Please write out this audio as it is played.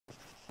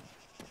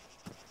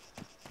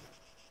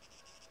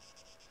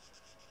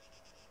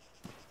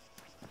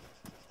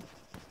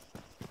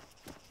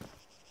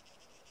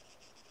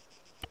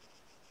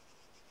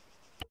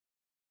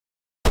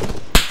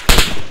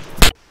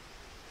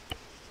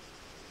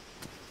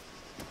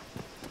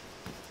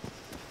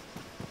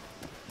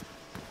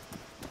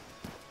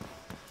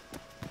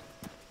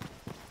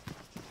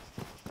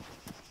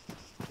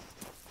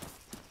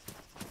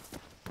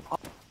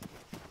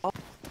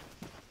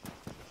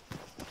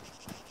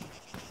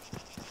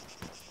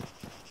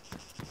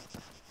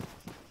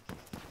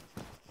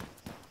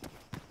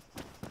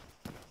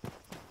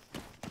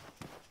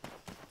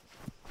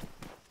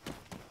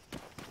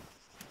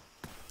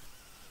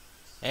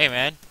Hey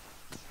man,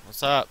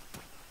 what's up?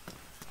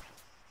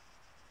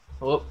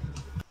 Hello?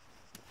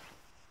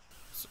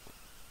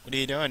 What are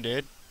you doing,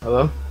 dude?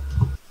 Hello?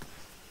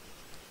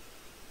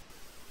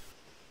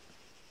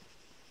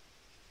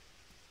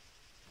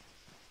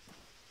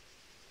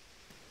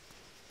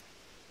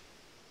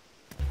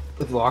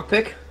 With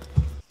lockpick?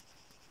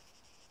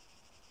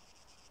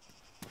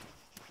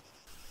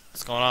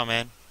 What's going on,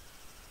 man?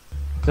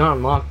 It's not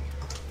unlocked.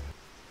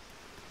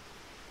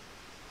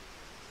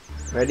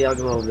 Ready? I'll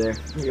go over there.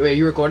 Wait, are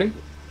you recording?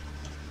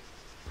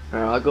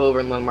 Alright, I'll go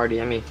over and let him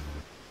RDM me.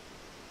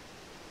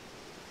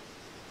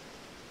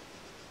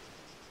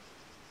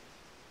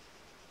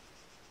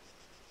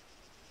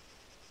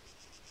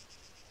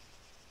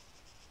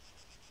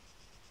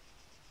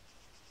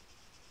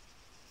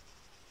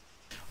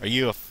 Are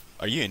you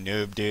a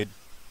noob, dude?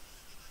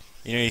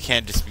 You know you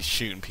can't just be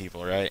shooting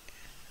people, right?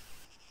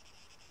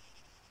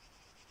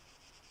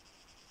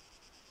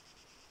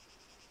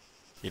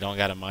 You don't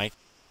got a mic?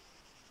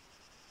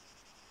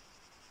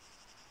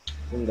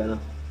 I'm gonna.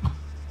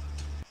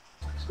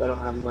 Just I don't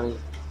have money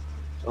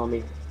on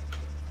me.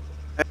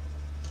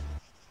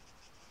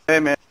 Hey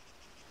man.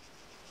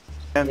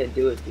 Yeah,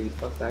 do it, dude.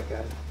 Fuck that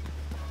guy.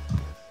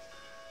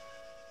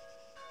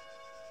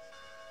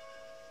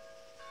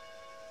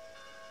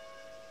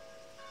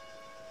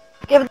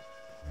 Give it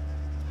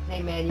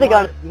Hey man, the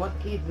gun. You want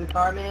the keys to the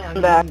car, man?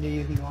 I'll Back. give them to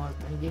you if you want.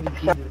 I can give you the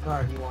keys to the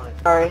car if you want it.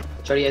 Sorry.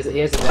 Charlie he has a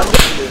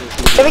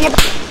Giving it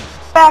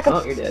back.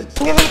 Oh, you're dead.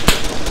 I'm giving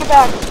it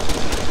back.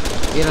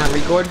 You not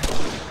record?